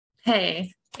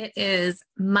Hey, it is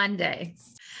Monday.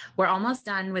 We're almost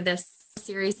done with this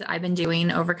series that I've been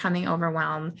doing, Overcoming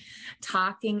Overwhelm,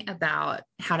 talking about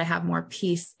how to have more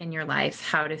peace in your life,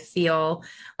 how to feel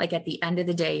like at the end of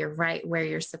the day, you're right where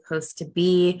you're supposed to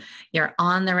be, you're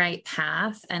on the right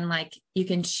path, and like you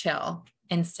can chill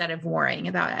instead of worrying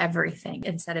about everything,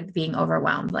 instead of being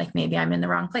overwhelmed. Like maybe I'm in the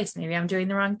wrong place, maybe I'm doing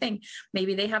the wrong thing,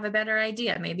 maybe they have a better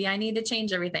idea, maybe I need to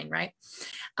change everything, right?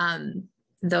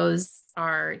 Those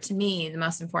are, to me, the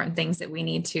most important things that we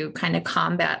need to kind of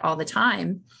combat all the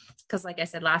time. Because like I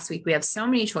said last week, we have so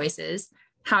many choices.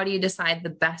 How do you decide the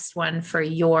best one for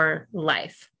your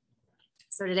life?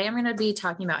 So today I'm going to be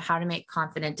talking about how to make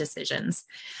confident decisions.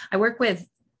 I work with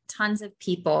tons of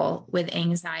people with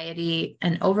anxiety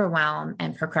and overwhelm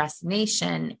and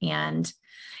procrastination and,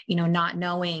 not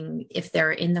knowing if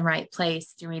they're in the right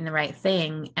place, doing the right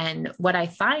thing. And what I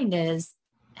find is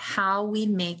how we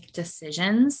make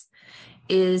decisions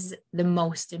is the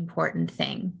most important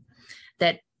thing.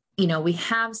 That, we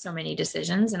have so many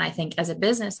decisions. And I think as a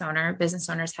business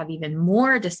owners have even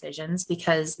more decisions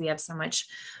because we have so much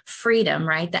freedom,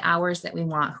 right? The hours that we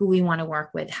want, who we want to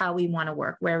work with, how we want to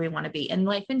work, where we want to be. In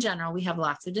life in general, we have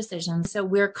lots of decisions. So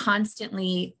we're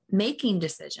constantly making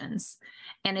decisions.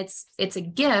 And it's a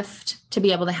gift to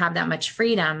be able to have that much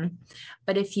freedom.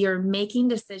 But if you're making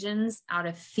decisions out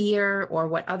of fear or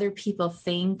what other people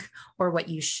think or what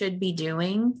you should be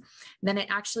doing, then it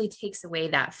actually takes away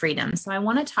that freedom. So I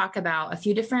want to talk about a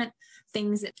few different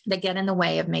things that get in the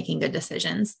way of making good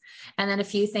decisions. And then a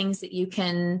few things that you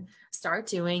can start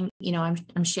doing.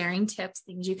 I'm sharing tips,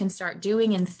 things you can start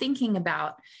doing and thinking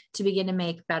about to begin to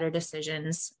make better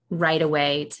decisions right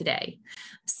away today.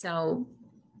 So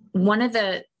one of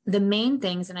the main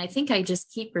things, and I think I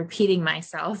just keep repeating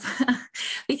myself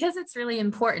because it's really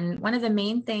important. One of the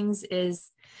main things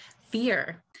is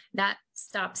fear. That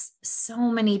stops so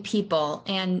many people.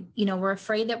 And, we're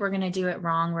afraid that we're going to do it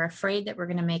wrong. We're afraid that we're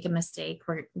going to make a mistake.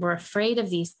 We're afraid of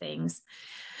these things.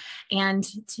 And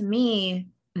to me,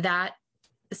 that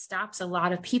stops a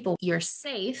lot of people. You're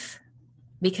safe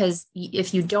because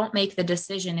if you don't make the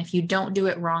decision, if you don't do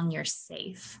it wrong, you're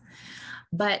safe.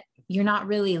 But you're not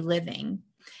really living.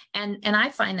 And I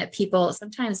find that people,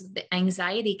 sometimes the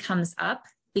anxiety comes up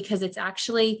because it's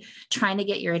actually trying to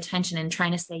get your attention and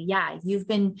trying to say, yeah, you've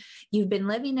been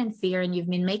living in fear and you've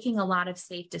been making a lot of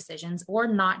safe decisions or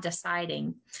not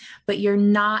deciding, but you're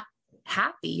not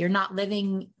happy. You're not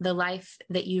living the life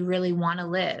that you really want to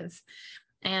live.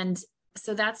 And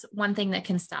so that's one thing that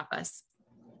can stop us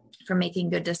from making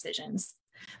good decisions.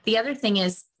 The other thing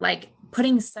is like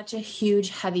putting such a huge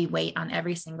heavy weight on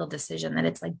every single decision that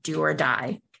it's like do or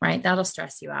die, right? That'll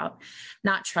stress you out.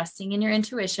 Not trusting in your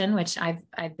intuition, which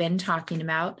I've been talking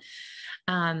about.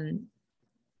 Making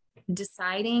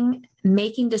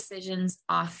decisions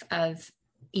off of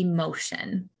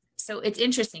emotion. So it's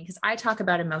interesting because I talk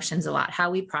about emotions a lot, how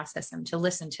we process them, to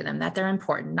listen to them, that they're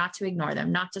important, not to ignore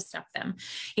them, not to stuff them,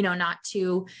 not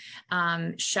to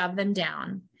shove them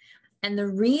down. And the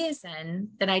reason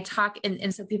that I talk,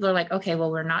 and so people are like, okay, well,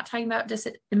 we're not talking about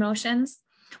emotions.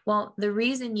 Well, the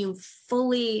reason you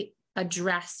fully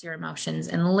address your emotions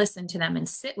and listen to them and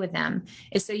sit with them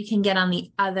is so you can get on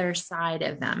the other side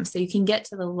of them. So you can get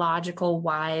to the logical,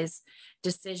 wise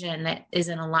decision that is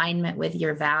in alignment with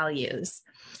your values.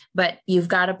 But you've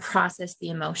got to process the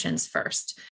emotions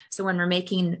first. So when we're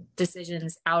making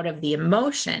decisions out of the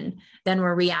emotion, then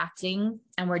we're reacting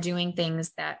and we're doing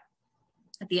things that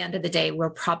at the end of the day, we're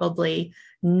probably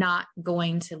not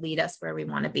going to lead us where we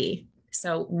want to be.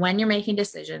 So when you're making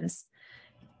decisions,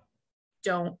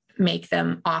 don't make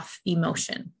them off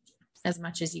emotion as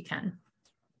much as you can.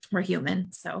 We're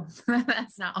human, so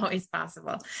that's not always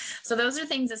possible. So those are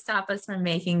things that stop us from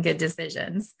making good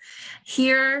decisions.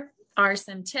 Here are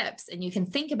some tips, and you can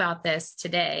think about this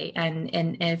today.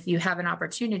 And if you have an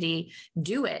opportunity,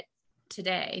 do it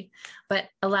today, but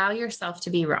allow yourself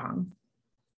to be wrong.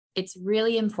 It's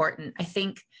really important. I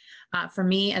think for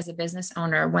me as a business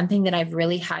owner, one thing that I've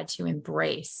really had to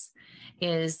embrace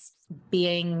is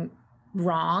being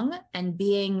wrong and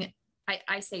being,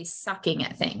 I say, sucking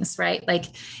at things, right? Like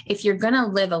if you're going to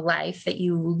live a life that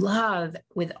you love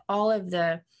with all of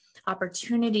the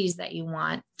opportunities that you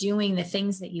want, doing the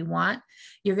things that you want,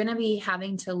 you're going to be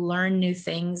having to learn new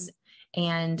things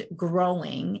and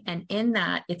growing. And in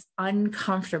that, it's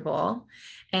uncomfortable.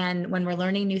 And when we're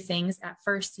learning new things, at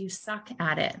first you suck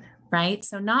at it, right?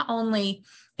 So not only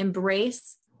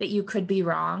embrace that you could be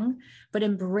wrong, but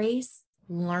embrace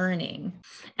learning.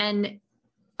 And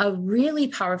a really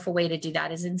powerful way to do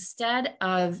that is instead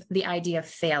of the idea of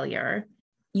failure,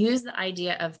 use the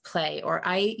idea of play, or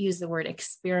I use the word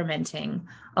experimenting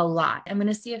a lot. I'm going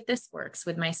to see if this works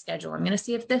with my schedule. I'm going to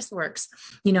see if this works.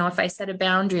 If I set a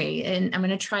boundary, and I'm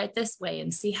going to try it this way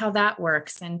and see how that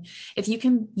works. And if you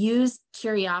can use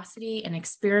curiosity and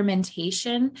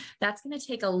experimentation, that's going to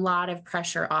take a lot of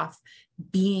pressure off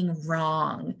being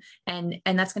wrong. And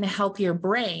that's going to help your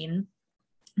brain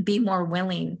be more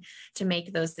willing to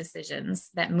make those decisions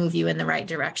that move you in the right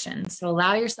direction. So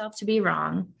allow yourself to be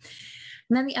wrong.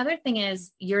 And then the other thing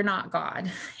is, you're not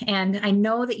God. And I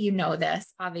know that you know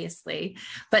this, obviously,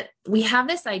 but we have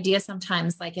this idea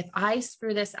sometimes, like, if I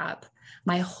screw this up,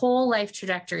 my whole life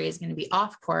trajectory is going to be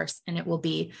off course, and I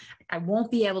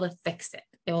won't be able to fix it.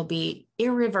 It will be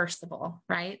irreversible,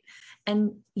 right?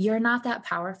 And you're not that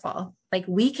powerful. Like,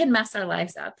 we can mess our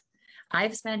lives up.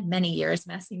 I've spent many years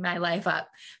messing my life up,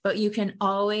 but you can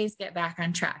always get back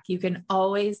on track. You can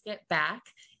always get back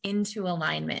into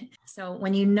alignment. So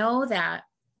when you know that,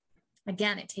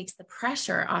 again, it takes the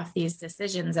pressure off these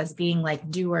decisions as being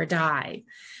like do or die.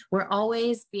 We're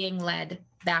always being led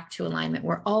back to alignment.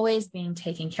 We're always being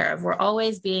taken care of. We're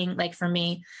always being, like, for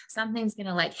me, something's going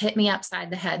to like hit me upside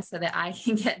the head so that I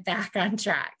can get back on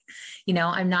track.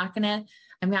 I'm not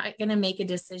going to make a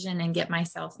decision and get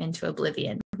myself into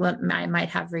oblivion. Well, I might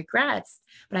have regrets,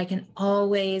 but I can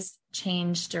always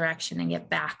change direction and get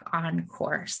back on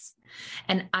course.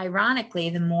 And ironically,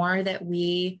 the more that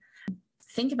we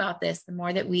think about this, the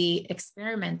more that we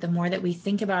experiment, the more that we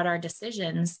think about our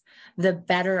decisions, the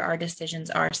better our decisions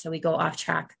are. So we go off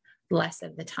track less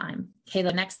of the time. Okay,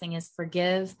 the next thing is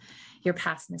forgive your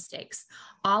past mistakes.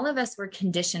 All of us were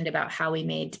conditioned about how we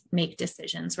make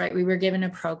decisions, right? We were given a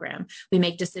program. We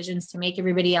make decisions to make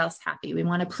everybody else happy. We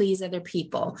want to please other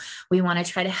people. We want to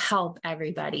try to help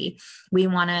everybody. We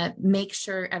want to make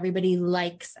sure everybody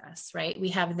likes us, right? We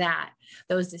have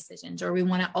those decisions, or we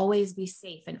want to always be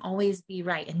safe and always be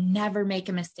right and never make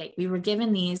a mistake. We were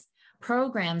given these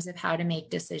programs of how to make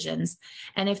decisions.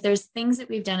 And if there's things that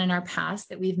we've done in our past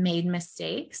that we've made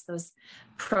mistakes, those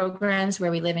programs where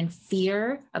we live in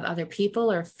fear of other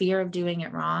people or fear of doing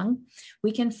it wrong,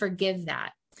 we can forgive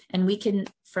that. And we can,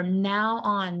 from now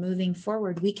on, moving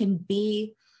forward, we can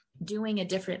be doing a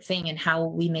different thing in how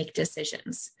we make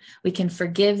decisions. We can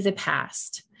forgive the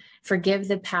past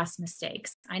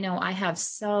mistakes. I know I have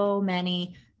so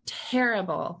many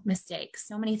terrible mistakes,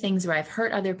 so many things where I've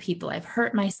hurt other people, I've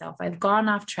hurt myself, I've gone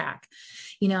off track,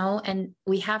 and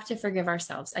we have to forgive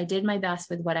ourselves. I did my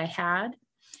best with what I had,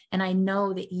 and I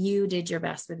know that you did your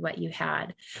best with what you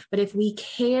had. But if we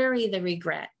carry the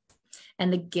regret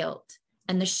and the guilt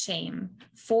and the shame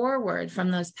forward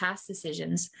from those past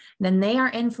decisions, then they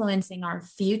are influencing our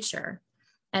future.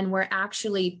 And we're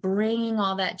actually bringing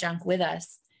all that junk with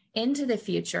us into the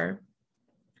future,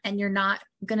 and you're not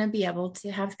going to be able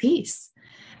to have peace.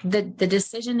 The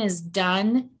decision is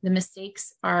done. The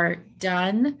mistakes are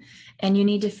done, and you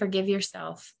need to forgive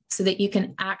yourself so that you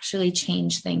can actually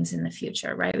change things in the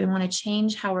future, right? We want to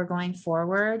change how we're going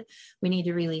forward. We need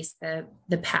to release the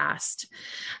past.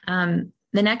 The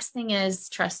next thing is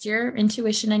trust your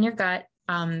intuition and your gut.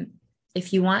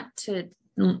 If you want to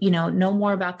know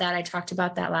more about that, I talked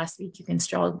about that last week. You can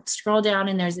scroll down,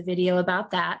 and there's a video about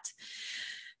that.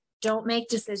 Don't make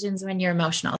decisions when you're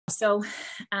emotional. So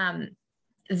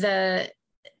the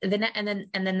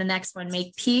next one,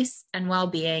 make peace and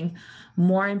well-being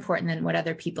more important than what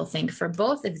other people think. For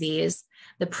both of these,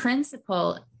 the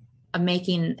principle of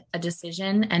making a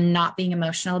decision and not being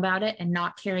emotional about it and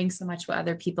not caring so much what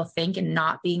other people think and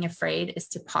not being afraid is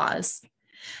to pause.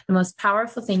 The most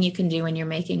powerful thing you can do when you're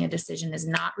making a decision is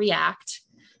not react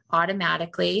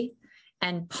automatically,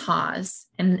 and pause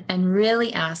and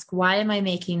really ask, why am I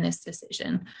making this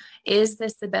decision? Is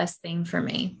this the best thing for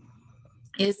me?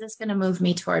 Is this going to move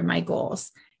me toward my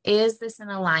goals? Is this in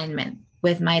alignment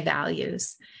with my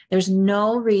values? There's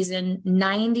no reason,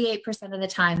 98% of the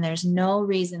time, there's no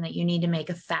reason that you need to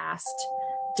make a fast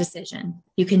decision.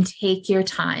 You can take your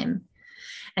time.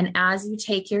 And as you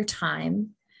take your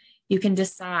time, you can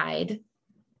decide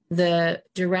the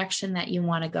direction that you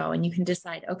want to go. And you can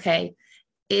decide, okay,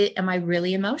 am I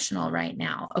really emotional right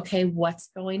now? Okay, what's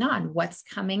going on? What's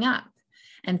coming up?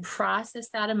 And process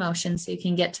that emotion so you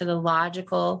can get to the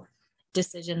logical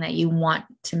decision that you want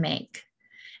to make.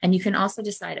 And you can also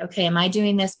decide, okay, am I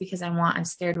doing this because I'm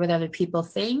scared what other people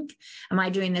think? Am I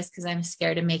doing this because I'm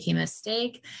scared of making a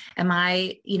mistake? Am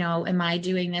I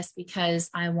doing this because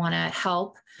I want to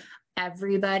help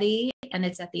everybody and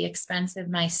it's at the expense of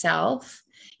myself?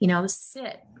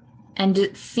 Sit and to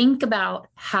think about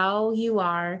how you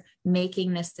are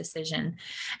making this decision.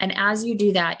 And as you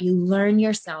do that, you learn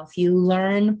yourself, you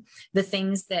learn the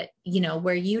things that,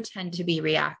 where you tend to be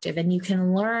reactive, and you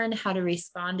can learn how to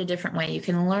respond a different way. You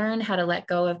can learn how to let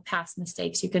go of past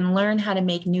mistakes. You can learn how to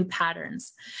make new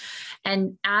patterns.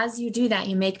 And as you do that,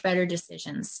 you make better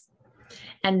decisions.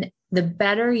 And the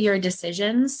better your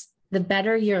decisions, the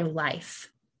better your life.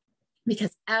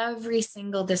 Because every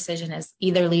single decision is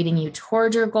either leading you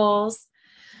toward your goals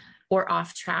or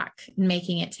off track,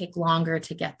 making it take longer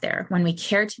to get there. When we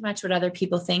care too much what other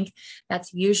people think,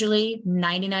 that's usually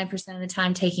 99% of the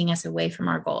time taking us away from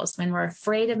our goals. When we're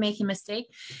afraid of making a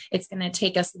mistake, it's going to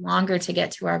take us longer to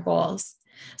get to our goals.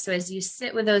 So as you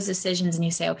sit with those decisions and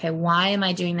you say, okay, why am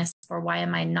I doing this, or why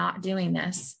am I not doing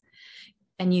this?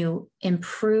 And you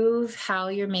improve how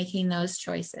you're making those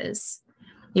choices,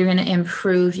 you're going to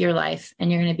improve your life, and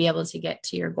you're going to be able to get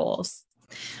to your goals.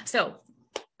 So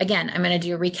again, I'm going to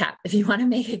do a recap. If you want to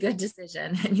make a good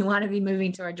decision and you want to be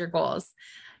moving toward your goals,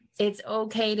 it's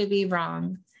okay to be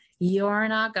wrong. You're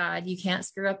not God. You can't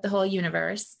screw up the whole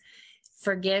universe.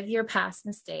 Forgive your past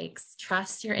mistakes.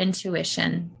 Trust your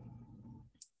intuition.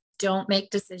 Don't make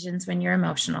decisions when you're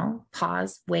emotional.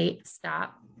 Pause, wait,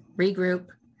 stop, regroup,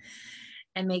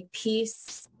 and make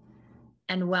peace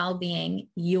and well-being,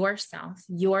 yourself,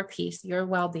 your peace, your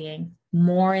well-being,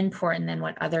 more important than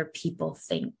what other people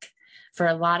think. For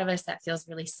a lot of us, that feels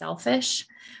really selfish,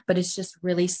 but it's just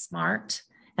really smart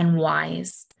and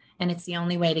wise. And it's the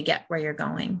only way to get where you're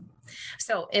going.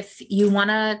 So if you want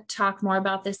to talk more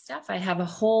about this stuff, I have a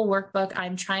whole workbook.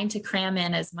 I'm trying to cram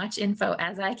in as much info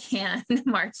as I can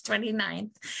March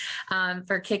 29th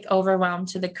for Kick Overwhelm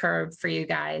to the Curb for you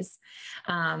guys,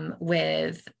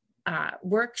 with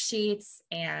worksheets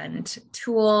and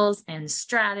tools and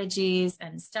strategies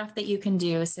and stuff that you can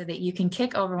do so that you can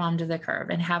kick overwhelm to the curb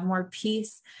and have more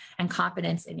peace and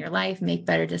confidence in your life, make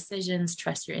better decisions,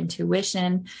 trust your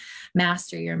intuition,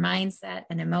 master your mindset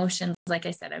and emotions. Like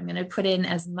I said, I'm going to put in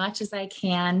as much as I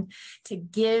can to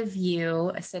give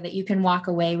you so that you can walk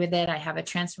away with it. I have a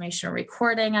transformational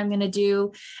recording I'm going to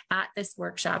do at this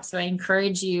workshop. So I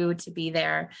encourage you to be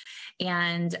there.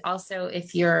 And also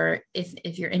if you're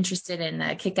interested in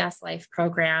the Kick-Ass Life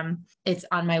program, it's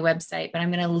on my website, but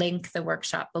I'm going to link the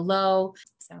workshop below.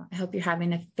 So I hope you're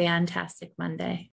having a fantastic Monday.